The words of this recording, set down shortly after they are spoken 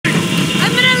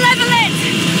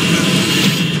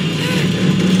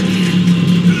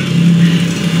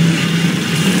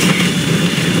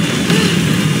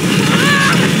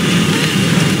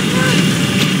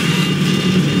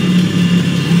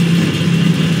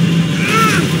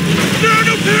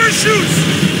shoes!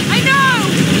 I know!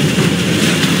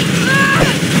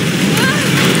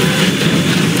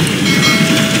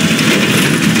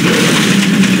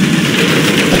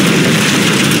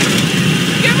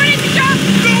 Get ready to jump!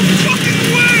 No fucking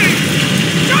way!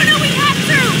 Jonah, we have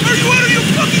to! Are you out of your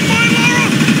fucking mind, Laura?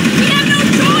 We have no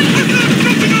choice! I'm not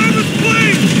jumping out of this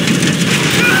plane!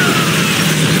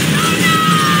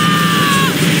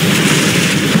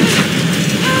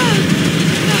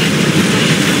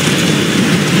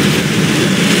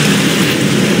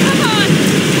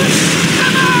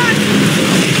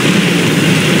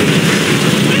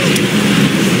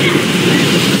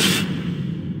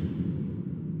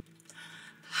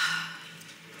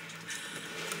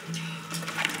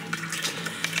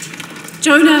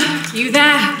 Jonah, you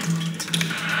there?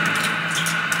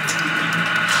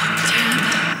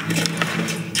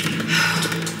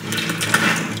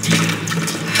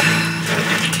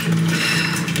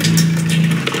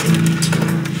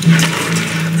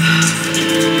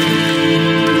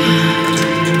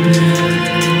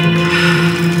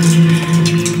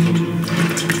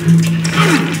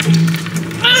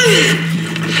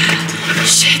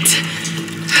 Shit.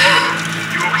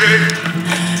 You okay?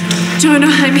 Jonah,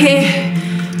 I'm here.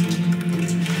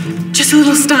 Just a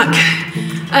little stuck.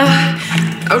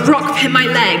 A rock hit my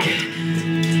leg.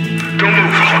 Don't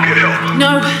move, I'll get help.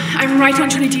 No, I'm right on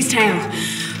Trinity's tail.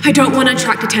 I don't want to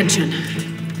attract attention.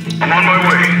 I'm on my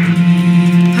way.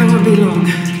 I won't be long.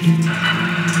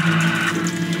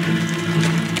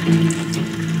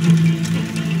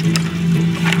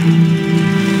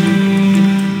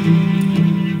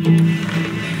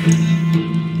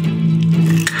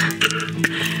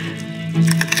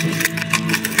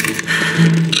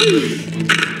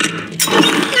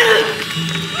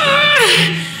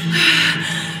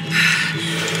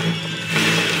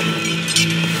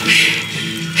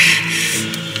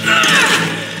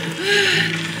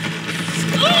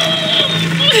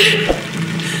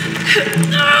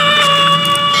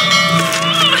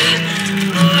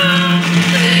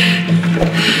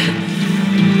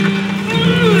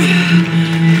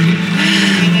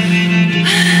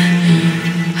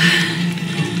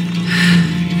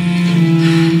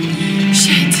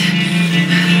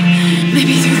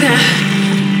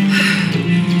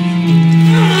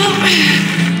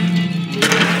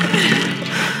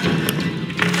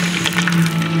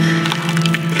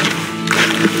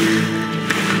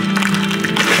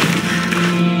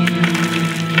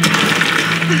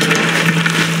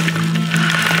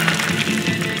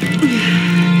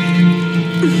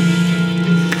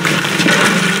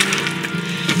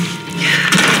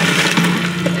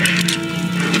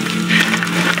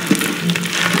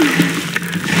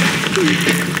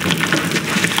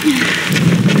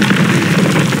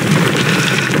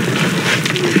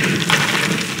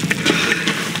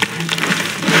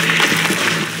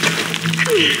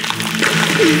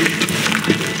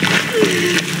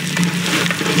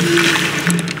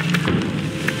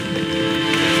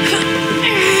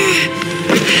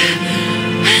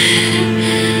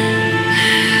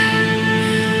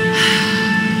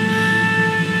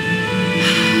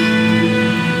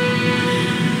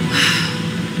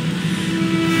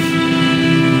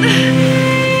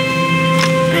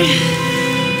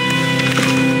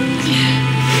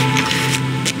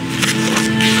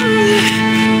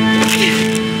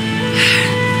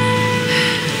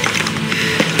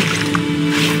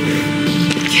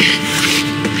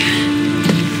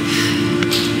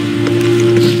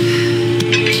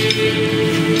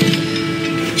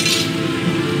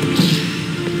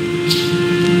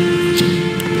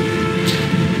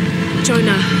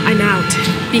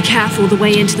 Be careful, the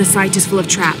way into the site is full of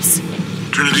traps.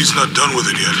 Trinity's not done with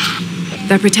it yet.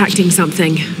 They're protecting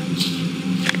something.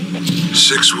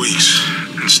 6 weeks,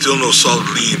 and still no solid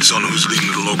leads on who's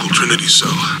leading the local Trinity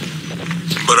cell.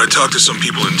 But I talked to some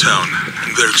people in town,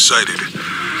 and they're excited.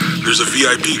 There's a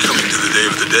VIP coming to the Day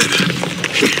of the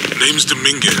Dead. Name's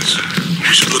Dominguez.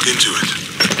 We should look into it.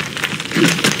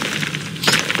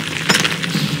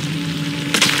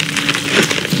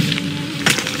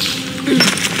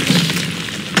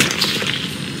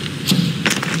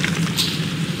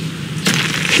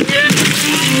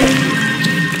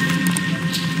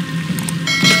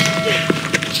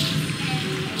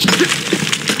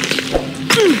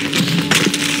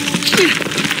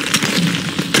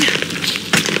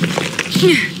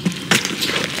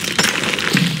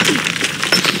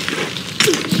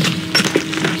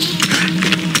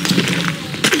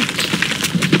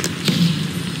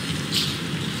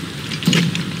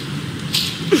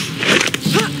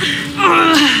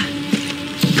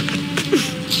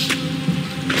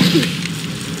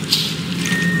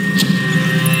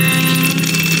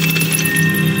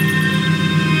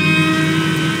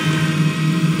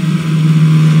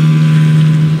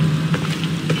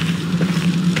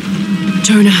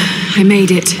 Jonah, I made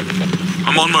it.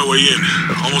 I'm on my way in.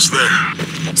 Almost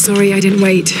there. Sorry I didn't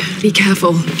wait. Be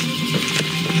careful.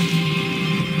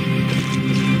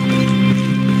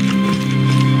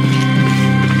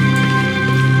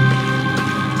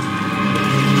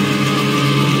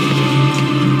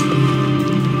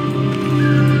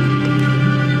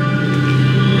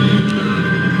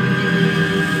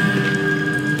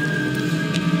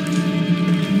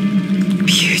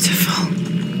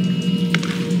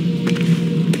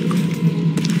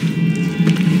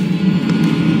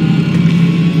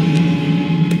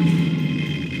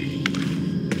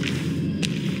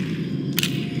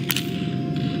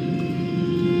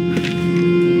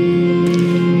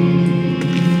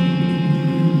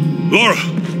 Laura!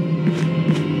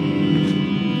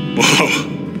 Wow.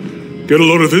 Get a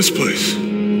load of this place.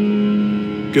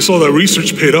 Guess all that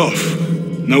research paid off.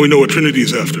 Now we know what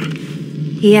Trinity's after.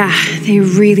 Yeah, they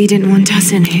really didn't want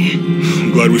us in here.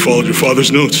 I'm glad we followed your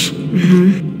father's notes.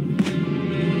 Mm-hmm.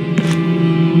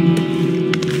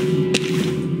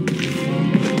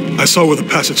 I saw where the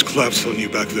passage collapsed on you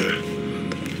back there.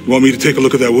 You want me to take a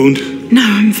look at that wound? No,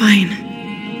 I'm fine.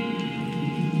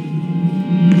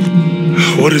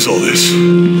 What is all this?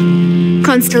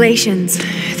 Constellations.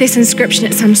 This inscription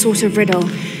is some sort of riddle.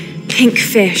 Pink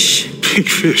fish. Pink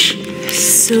fish?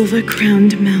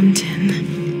 Silver-crowned mountain.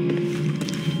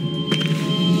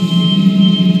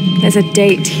 There's a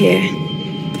date here.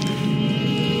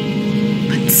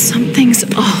 But something's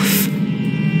off.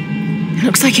 It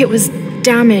looks like it was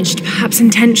damaged, perhaps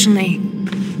intentionally.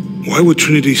 Why would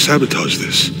Trinity sabotage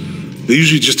this? They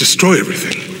usually just destroy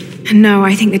everything. And no,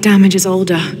 I think the damage is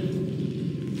older.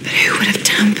 But who would have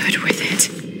tampered with it?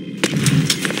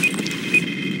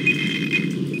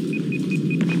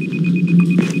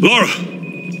 Laura!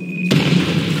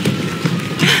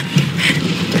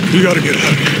 You gotta get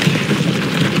out of here.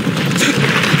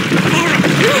 Laura!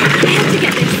 I have to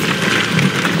get this.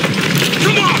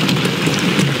 Come on!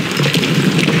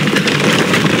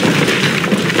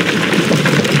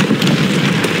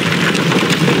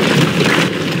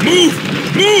 Move!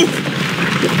 Move!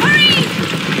 Hurry!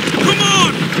 Come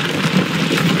on!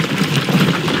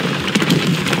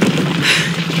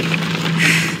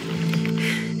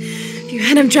 If you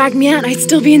hadn't dragged me out, I'd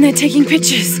still be in there taking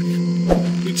pictures.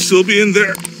 We'd still be in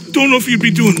there. Don't know if you'd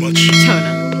be doing much.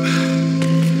 Jonah.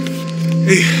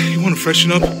 Hey, you want to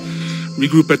freshen up?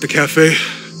 Regroup at the cafe?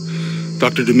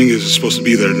 Dr. Dominguez is supposed to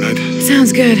be there tonight.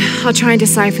 Sounds good. I'll try and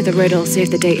decipher the riddle, see if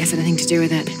the date has anything to do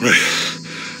with it. Right.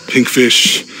 Pink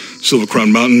fish, Silver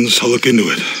Crown Mountains, I'll look into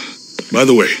it. By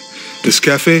the way, this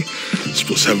cafe is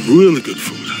supposed to have really good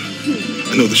food.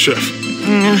 I know the chef.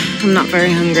 I'm not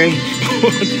very hungry.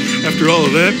 After all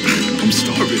of that, I'm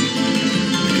starving.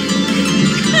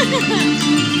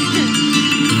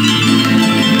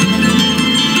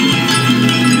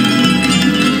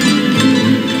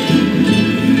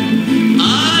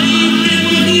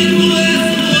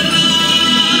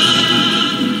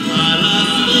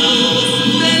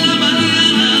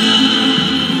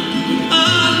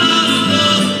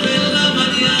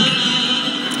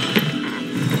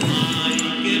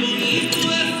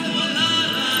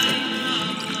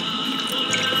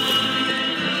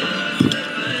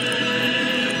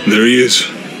 There he is.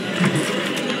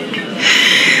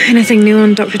 Anything new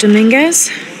on Dr. Dominguez?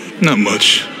 Not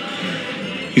much.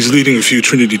 He's leading a few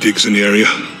Trinity digs in the area.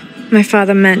 My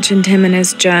father mentioned him in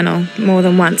his journal more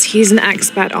than once. He's an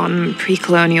expert on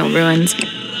pre-colonial ruins.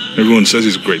 Everyone says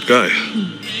he's a great guy.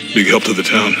 Big help to the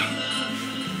town.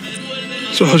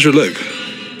 So how's your leg?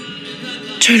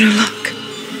 Jonah, look.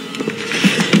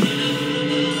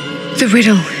 The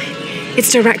riddle. Its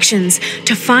directions.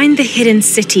 To find the hidden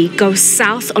city, go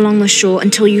south along the shore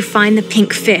until you find the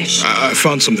pink fish. I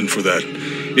found something for that.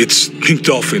 It's pink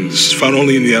dolphins, found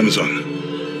only in the Amazon.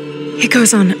 It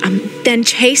goes on. Then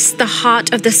chase the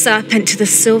heart of the serpent to the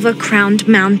silver-crowned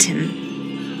mountain.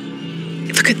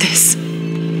 Look at this.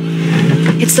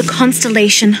 It's the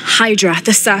constellation Hydra,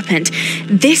 the serpent.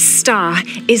 This star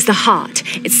is the heart.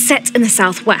 It's set in the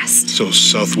southwest. So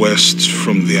southwest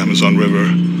from the Amazon River.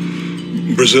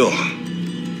 Brazil.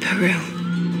 Peru.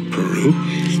 Peru?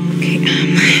 Okay,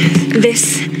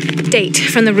 this date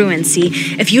from the ruins, see?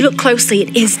 If you look closely,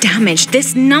 it is damaged.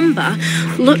 This number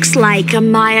looks like a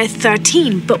Maya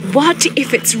 13, but what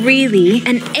if it's really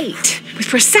an 8? With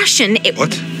precession, it...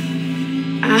 What?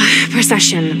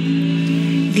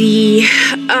 Precession. The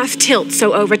Earth tilts,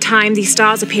 so over time, these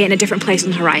stars appear in a different place on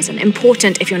the horizon.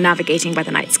 Important if you're navigating by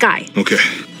the night sky. Okay.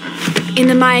 In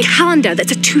the Maya calendar,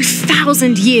 that's a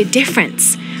 2,000-year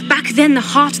difference. Back then, the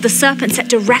heart of the serpent set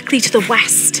directly to the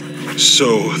west.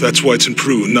 So that's why it's in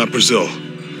Peru, not Brazil.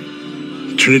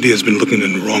 Trinity has been looking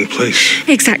in the wrong place.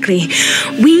 Exactly.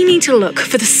 We need to look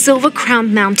for the Silver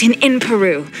Crown Mountain in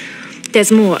Peru.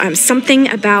 There's more. Something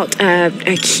about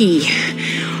a key.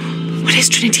 What is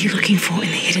Trinity looking for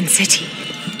in the hidden city?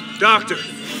 Doctor,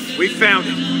 we found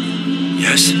it.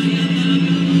 Yes?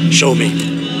 Show me.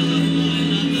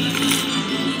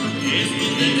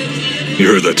 You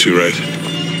heard that too, right?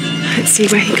 Let's see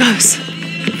where he goes.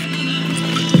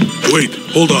 Wait,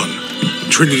 hold on.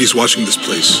 Trinity's watching this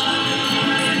place.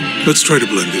 Let's try to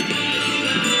blend in.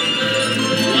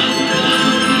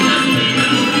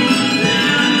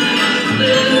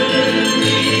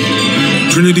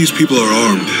 Trinity's people are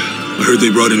armed. I heard they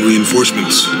brought in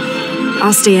reinforcements.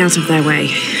 I'll stay out of their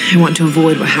way. I want to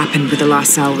avoid what happened with the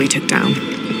last cell we took down.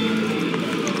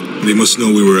 They must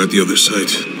know we were at the other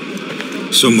site.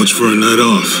 So much for a night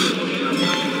off.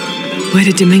 Where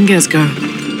did Dominguez go?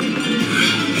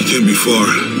 He can't be far.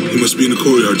 He must be in the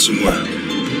courtyard somewhere.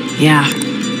 Yeah.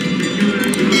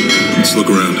 Let's look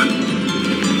around.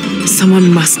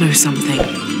 Someone must know something.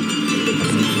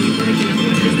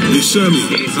 Hey, Sammy,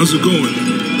 how's it going?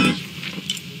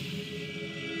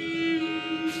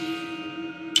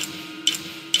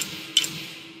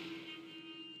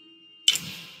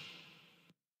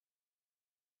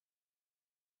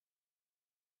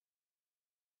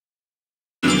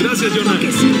 Gracias, Jonah.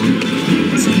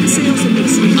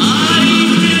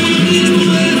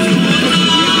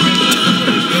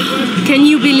 Can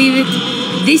you believe it?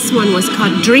 This one was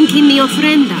caught drinking the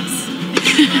ofrendas.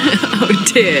 Oh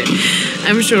dear.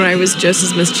 I'm sure I was just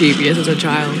as mischievous as a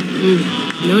child.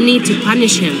 No need to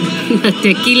punish him. The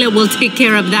tequila will take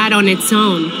care of that on its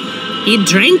own. He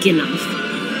drank enough.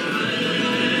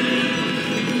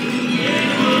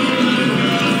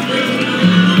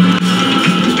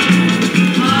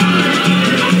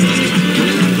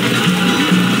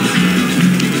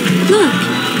 Look,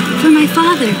 for my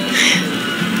father.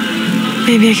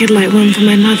 Maybe I could light one for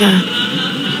my mother.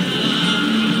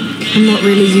 I'm not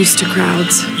really used to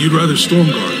crowds. You'd rather storm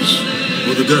guards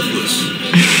or the deathless?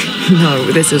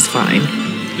 No, this is fine.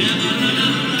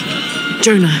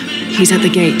 Jonah, he's at the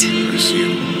gate. I see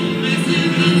him.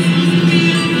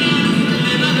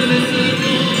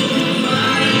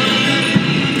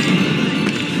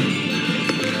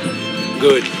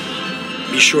 Good.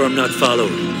 Be sure I'm not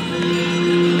followed.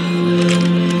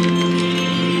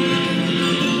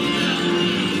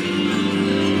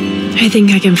 I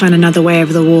think I can find another way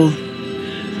over the wall.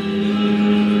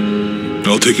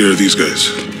 I'll take care of these guys.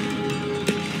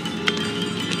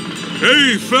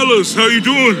 Hey, fellas, how you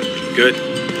doing? Good.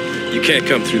 You can't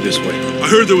come through this way. I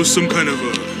heard there was some kind of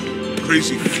a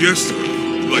crazy fiesta,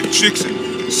 like chicks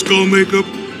and skull makeup.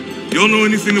 Y'all know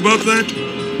anything about that?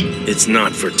 It's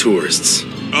not for tourists.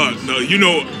 No, you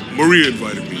know, Maria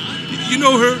invited me. You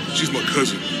know her? She's my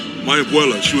cousin. My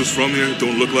abuela, she was from here,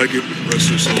 don't look like it, rest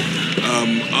her soul.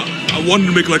 I wanted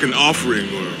to make like an offering,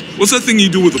 or what's that thing you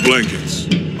do with the blankets?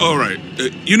 All right,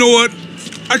 you know what?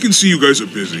 I can see you guys are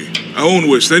busy. I won't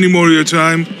waste any more of your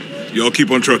time. Y'all keep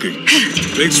on trucking.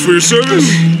 Thanks for your service.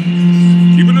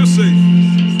 Keeping us safe.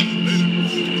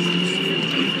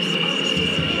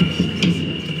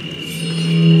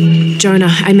 Jonah,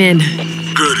 I'm in.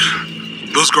 Good.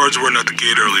 Those guards weren't at the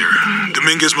gate earlier.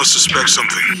 Dominguez must suspect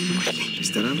something.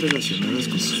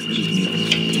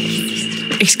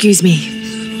 Excuse me.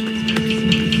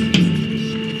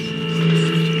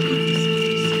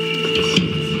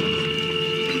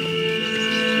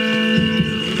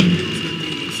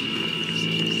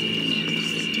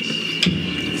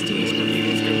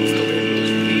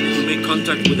 You make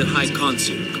contact with the High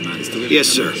Consul, Commander. Yes,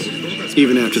 sir.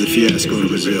 Even after the fiasco in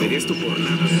Brazil.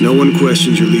 No one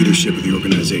questions your leadership of the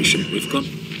organization. We've come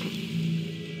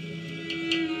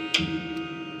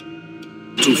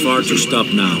too far to stop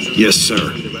now. Yes,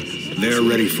 sir. They're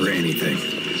ready for anything.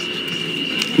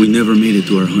 We never made it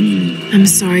to our honeymoon. I'm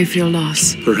sorry for your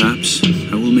loss. Perhaps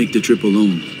I will make the trip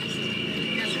alone.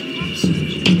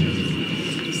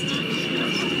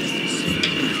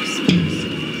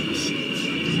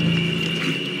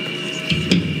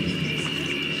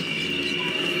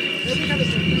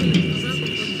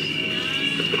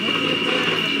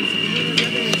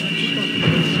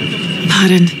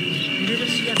 Pardon.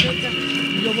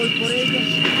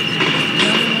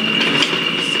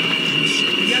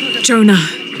 Jonah,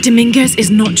 Dominguez is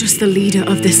not just the leader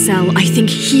of this cell. I think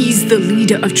he's the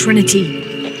leader of Trinity.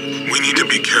 We need to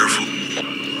be careful.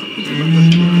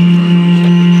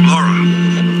 Laura.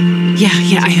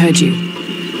 Yeah, I heard you.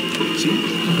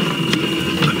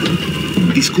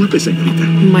 Disculpe, señorita.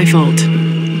 My fault.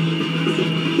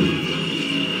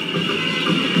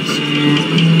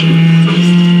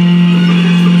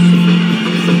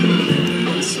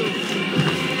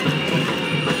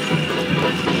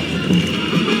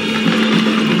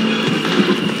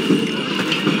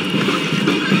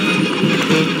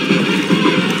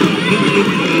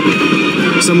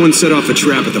 Someone set off a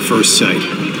trap at the first site.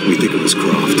 We think it was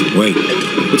Croft. Wait,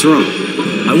 What's wrong?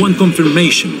 I want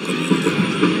confirmation, Commander.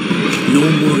 No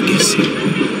more guessing.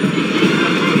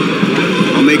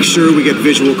 I'll make sure we get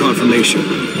visual confirmation.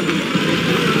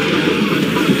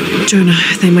 Jonah,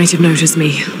 they might have noticed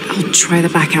me. I'll try the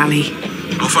back alley.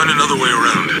 I'll find another way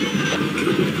around.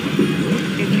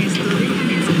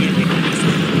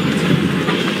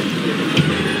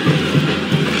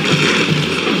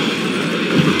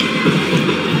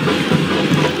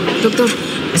 Doctor,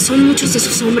 son muchos de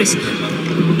sus hombres.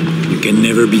 You can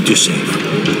never be too safe.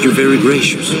 You're very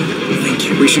gracious. Thank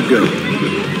you. We should go.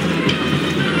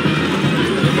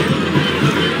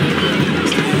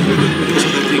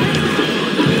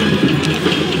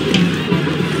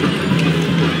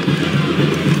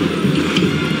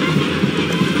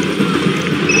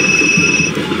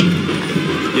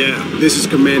 Yeah, this is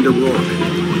Commander Rourke.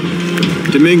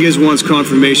 Dominguez wants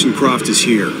confirmation Croft is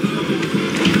here.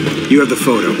 You have the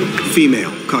photo.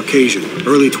 Female, Caucasian,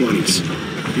 early 20s.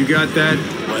 You got that?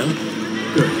 Well,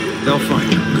 Good. They'll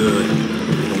find her. good.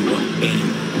 Don't want any.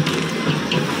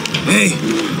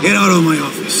 Hey, get out of my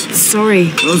office. Sorry.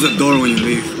 Close the door when you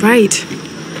leave. Right.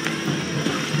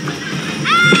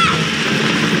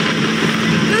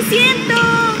 ¡Lo siento!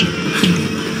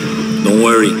 Don't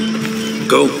worry.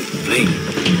 Go, play.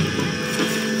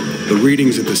 The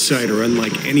readings at the site are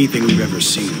unlike anything we've ever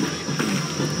seen.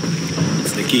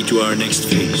 It's the key to our next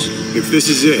phase. If this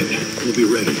is it, we'll be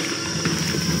ready.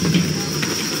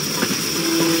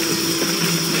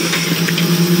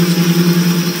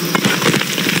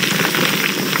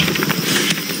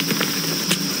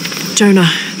 Jonah,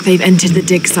 they've entered the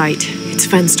dig site. It's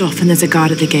fenced off and there's a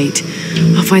guard at the gate.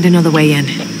 I'll find another way in.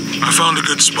 I found a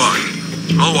good spot.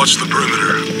 I'll watch the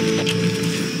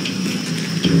perimeter.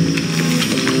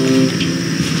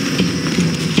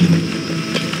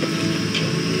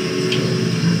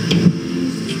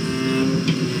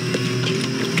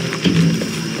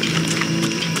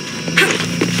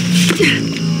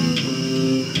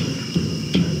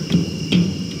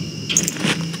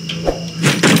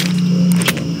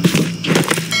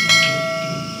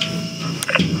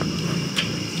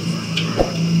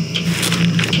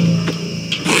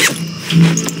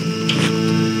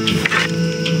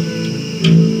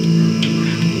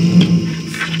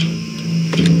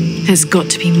 There's got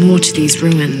to be more to these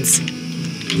ruins.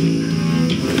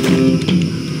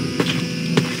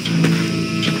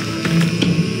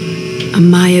 A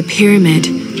Maya pyramid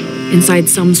inside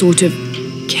some sort of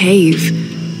cave.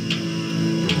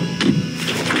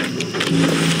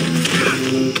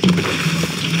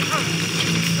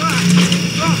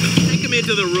 Take him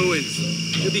into the ruins.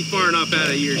 You'll be far enough out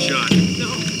of earshot. No,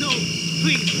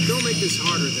 please, don't make this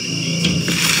harder than it needs.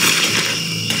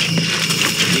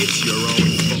 It's your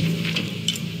own fault.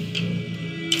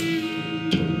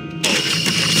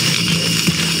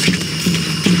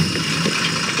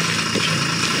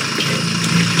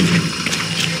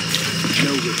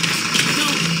 No,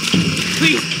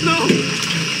 please, no!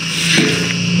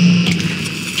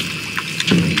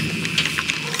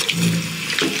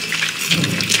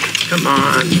 Come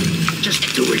on,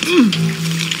 just do it.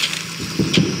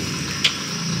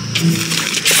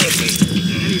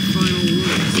 Any final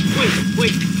words?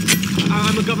 Wait.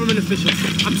 I'm a government official.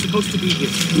 I'm supposed to be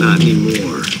here. Not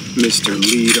anymore, Mr.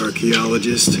 Lead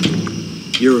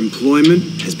Archaeologist. Your employment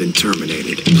has been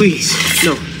terminated. Please,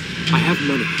 no. I have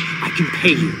money. I can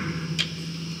pay you.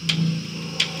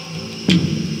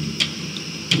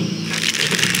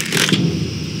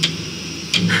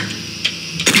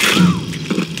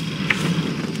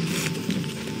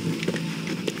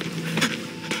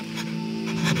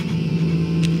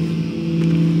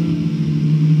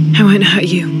 I won't hurt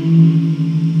you.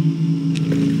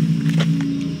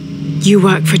 You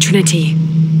work for Trinity.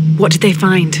 What did they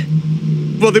find?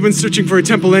 Well, they've been searching for a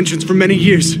temple entrance for many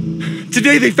years.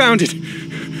 Today they found it.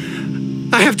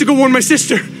 I have to go warn my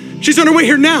sister. She's on her way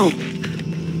here now.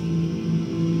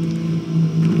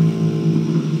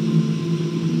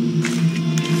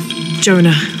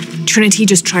 Jonah, Trinity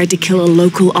just tried to kill a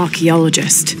local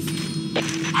archaeologist.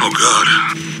 Oh,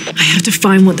 God. I have to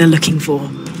find what they're looking for.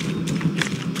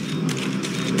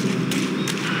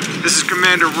 This is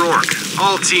Commander Rourke.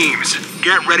 All teams,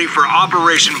 get ready for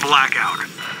Operation Blackout.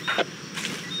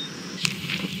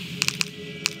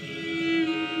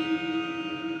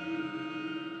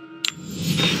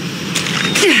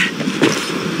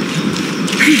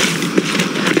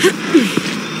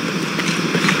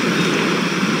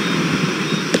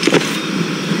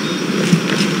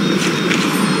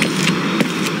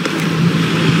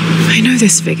 I know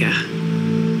this figure.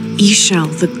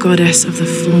 Ishel, the goddess of the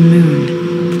full moon.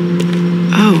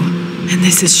 Oh, and this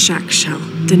This is Shakshel,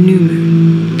 the new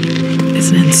moon.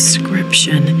 There's an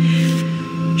inscription.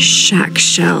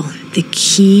 Shakshel, the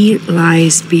key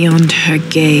lies beyond her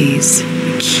gaze.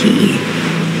 The key.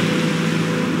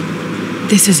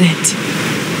 This is it.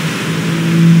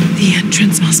 The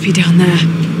entrance must be down there.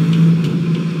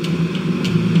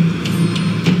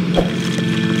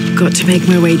 Got to make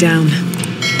my way down.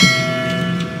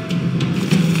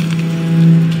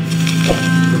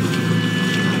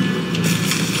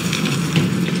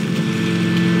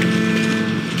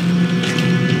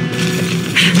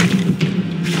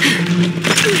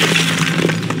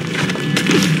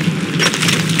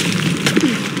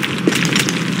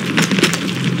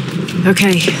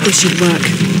 Okay, this should work.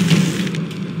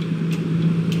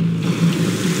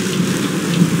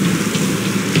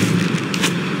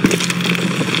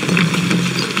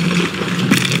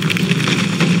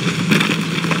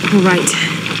 All right.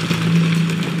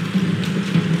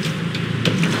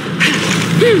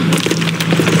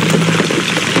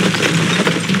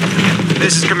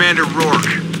 This is Commander Rourke.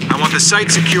 I want the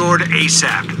site secured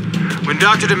ASAP. When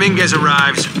Dr. Dominguez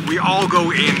arrives, we all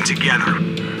go in together.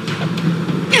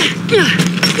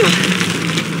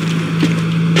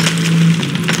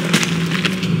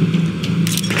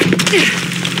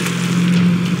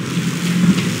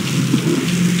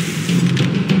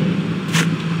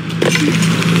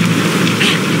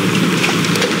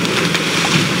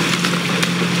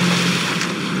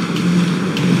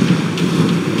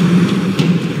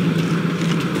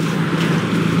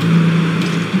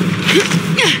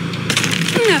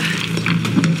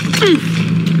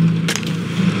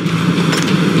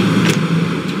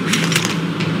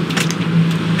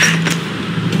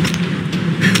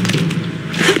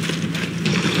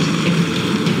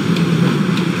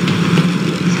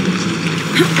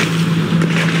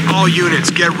 All units,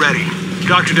 get ready.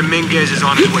 Dr. Dominguez is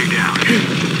on his way down.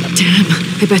 Damn,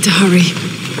 I better hurry.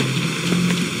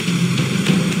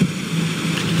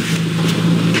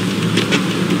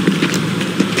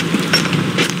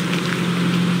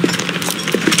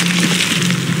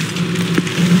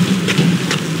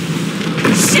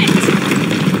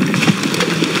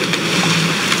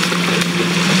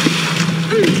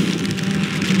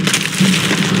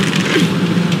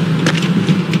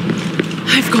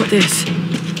 I've got this.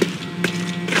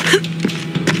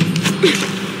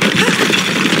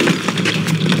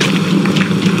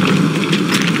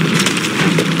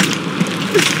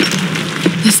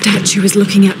 The statue is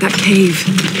looking at that cave.